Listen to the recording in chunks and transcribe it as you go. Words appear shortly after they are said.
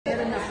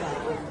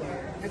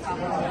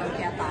kakambal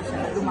kay Atasha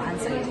na dumaan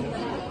sa'yo?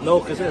 No,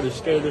 kasi they're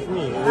scared of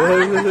me.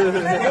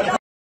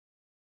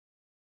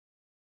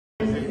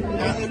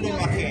 Paano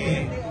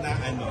lumaki na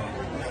ang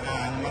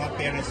mga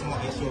parents mo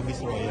ay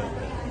showbiz royal?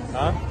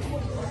 Ha?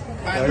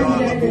 Paano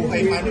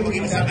mabuhay, paano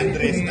maging isang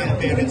Andres na ang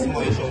parents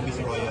mo ay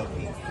showbiz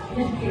royalty?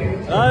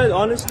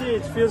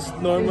 Honestly, it feels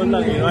normal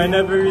lang. You know, I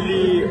never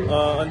really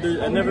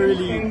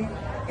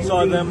saw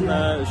them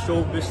na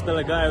showbiz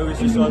talaga. I always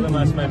just saw them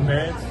as my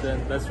parents,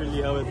 and that's really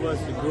how it was.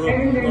 I grew up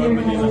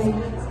normally lang.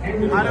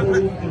 Parang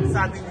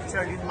sabi ni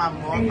Charlene Ma'am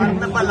mo, parang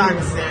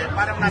nabalanse,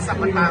 parang nasa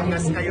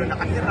Batangas kayo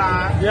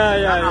nakatira,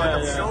 out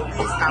of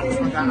showbiz, tapos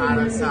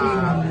mag-aaral sa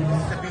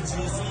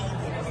BGC,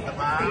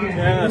 diba?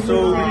 Yeah,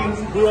 so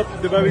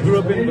we grew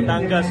up in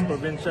Batangas,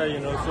 probinsya,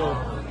 you know, so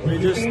we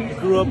just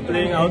grew up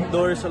playing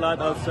outdoors a lot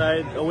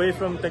outside, away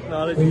from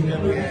technology, you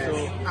know, so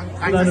ang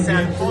kanya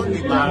cellphone,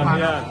 diba?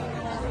 Yeah.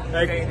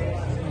 Like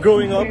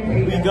growing up,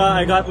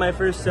 I got my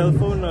first cell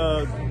phone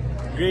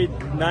grade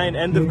 9,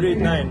 end of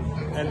grade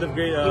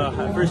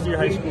first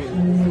year high school.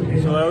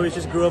 So I always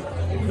just grew up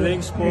playing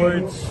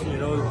sports, you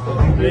know,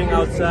 playing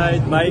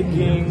outside,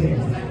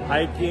 biking,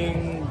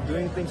 hiking,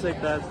 doing things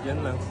like that.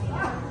 Yan lang.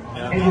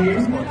 Yeah.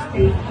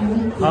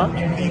 Huh?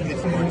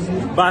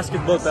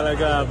 Basketball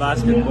talaga,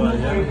 basketball.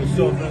 Yeah.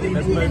 So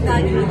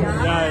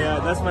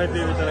that's my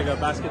favorite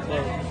talaga,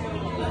 basketball.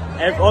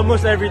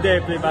 Almost every day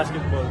I play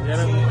basketball.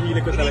 Yan ang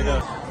hilig ko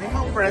talaga. May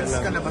mga friends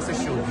ka na ba sa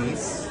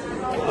showbiz?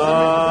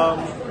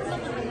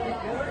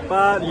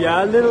 But yeah,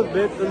 a little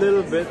bit.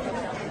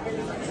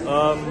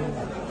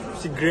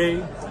 Si Gray,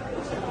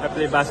 I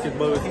play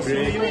basketball with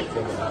Gray.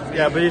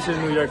 Yeah, but he's in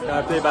New York. I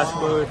play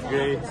basketball with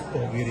Gray.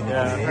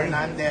 Yeah.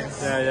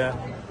 Hernandez. Yeah.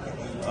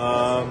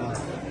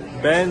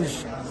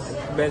 Benj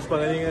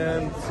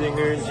Pangalingan,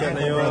 singer siya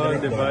na yun,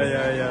 diba?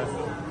 Yeah.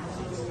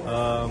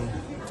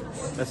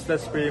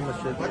 That's pretty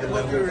much it. What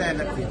about your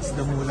relatives,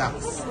 the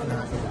Muhlachs?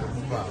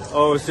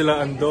 Oh,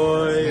 sila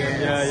Andoy,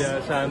 yeah,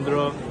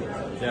 Sandro.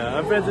 Yeah,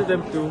 I'm friends with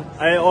them too.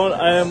 I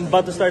am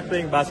about to start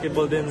playing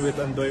basketball then with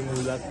Andres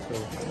Muhlach. So,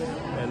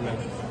 and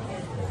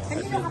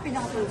Kanina ka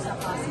pinaka-close sa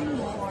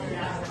sino?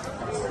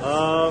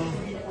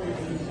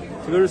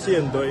 siguro si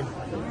Andoy.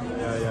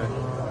 Yeah.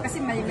 Kasi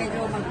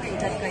medyo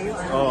magkaedad kayo.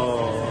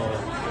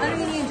 Ano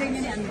ini-enjoy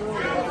niyo ni Andres?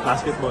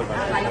 Basketball.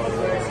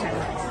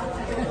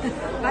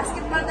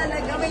 Basketball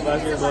talaga.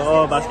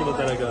 Basketball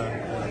talaga.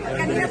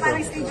 Kanina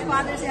parang stage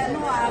father si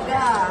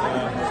aga.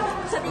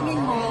 Sa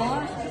tingin mo?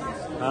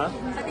 Ha?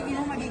 Sa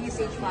tingin mo magiging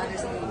stage father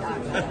si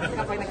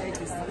kapag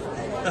nag-artist?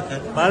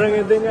 Parang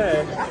hindi nga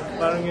eh.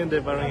 Parang hindi.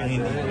 Yeah.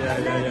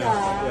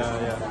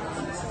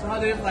 So how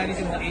do you find it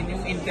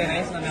yung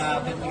interest na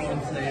nakapag-roon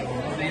sa'yo?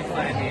 How do you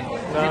find it?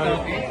 Is it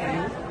okay for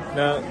you?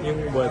 Yung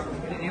what?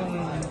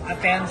 Yung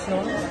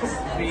attention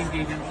being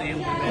given to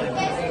you.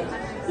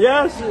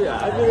 Yes,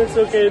 I mean it's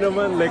okay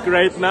naman. Like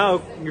right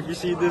now, if you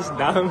see this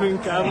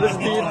daming cameras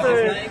dito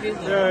eh.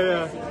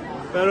 Yeah.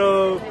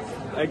 Pero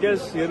I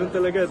guess yun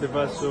talaga,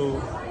 diba? So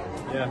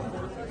yeah,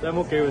 so I'm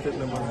okay with it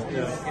naman.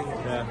 Yeah.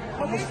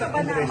 Aware ka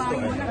ba na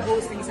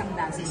mag-host ng isang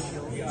dancing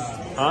show?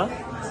 Huh?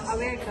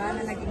 Aware ka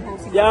na naging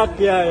host ng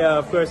Yeah,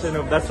 of course I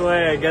know. That's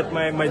why I get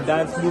my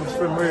dance moves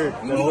from her.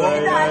 That's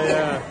why,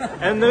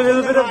 yeah. And a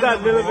little bit of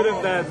that.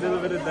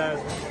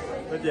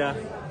 But yeah.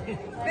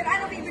 Pero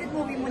ano favorite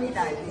movie mo ni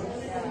Daddy?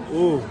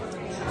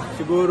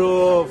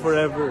 Siguro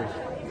Forever.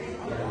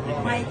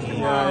 Mikey.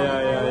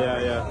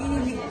 Yeah.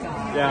 Inilig ka.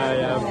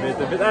 Yeah, bit.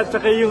 At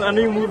saka yung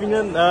movie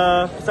niyan,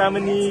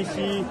 kasama ni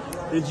si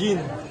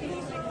Regine.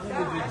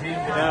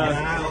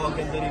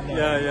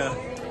 Yeah.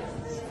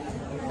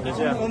 Yes,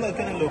 yeah. Nanonood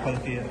ka ng local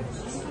film?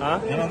 Ha?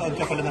 Nanonood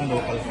ka pala ng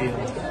local film?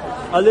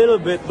 A little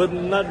bit, but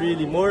not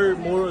really. More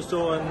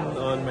so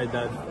on my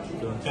dad.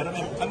 So. Pero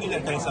may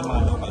familiar tayo sa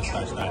mga local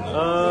stars na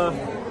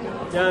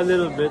yeah, a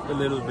little bit.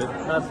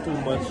 Not too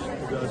much,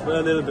 but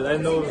a little bit. I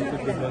know the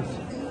good ones.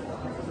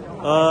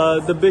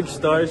 The big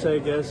stars,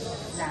 I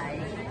guess.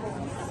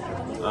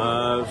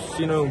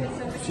 Sino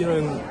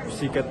yung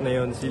sikat na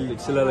yun?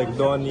 Sila like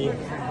Donnie.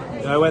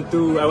 I went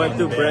to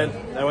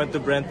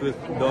Brent with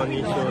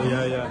Donnie, so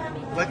yeah.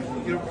 But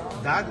your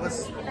dad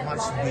was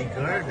much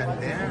bigger than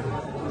them.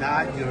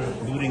 Dad, your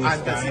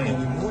uncle si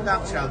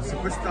Muhlach, child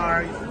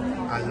superstar.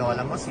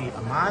 Lola mo si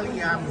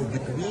Amalia, Move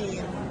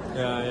Between.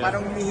 Yeah.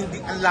 Parang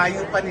hindi, ang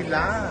layo pa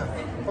nila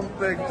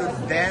compared to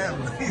them.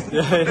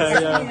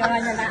 Yeah.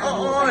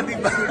 Oo, di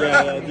ba?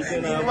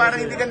 Yeah. Parang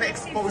hindi ka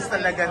na-expose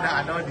talaga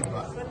na di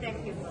ba?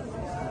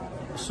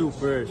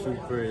 Super.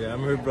 Yeah.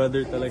 I'm her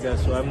brother talaga,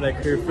 so I'm like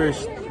her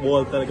first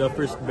wall talaga,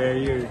 first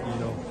barrier, you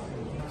know.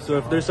 So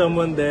if there's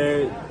someone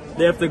there,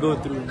 they have to go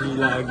through me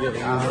lagi.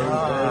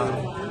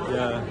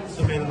 Yeah.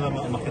 So meron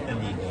mga umakyat na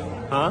ligaw?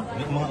 Ha?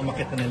 Mga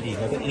umakyat na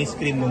ligaw,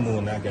 i-screen mo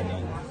muna, gano'n.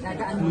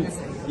 Dadaan mo na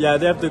sa'yo. Yeah,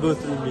 they have to go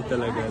through me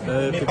talaga.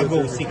 May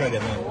pag-go-see ka,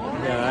 gano'n.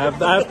 Yeah, I have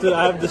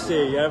to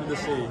say.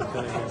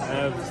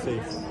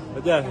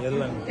 But yeah, yan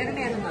lang. Pero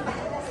meron na ba?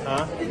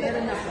 Ha?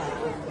 Meron na ba?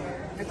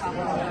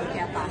 Nagkakaroon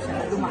kay Atasha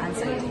na dumaan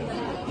sa'yo?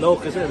 No,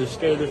 kasi they're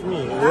scared of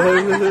me.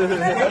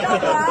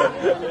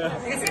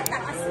 Kasi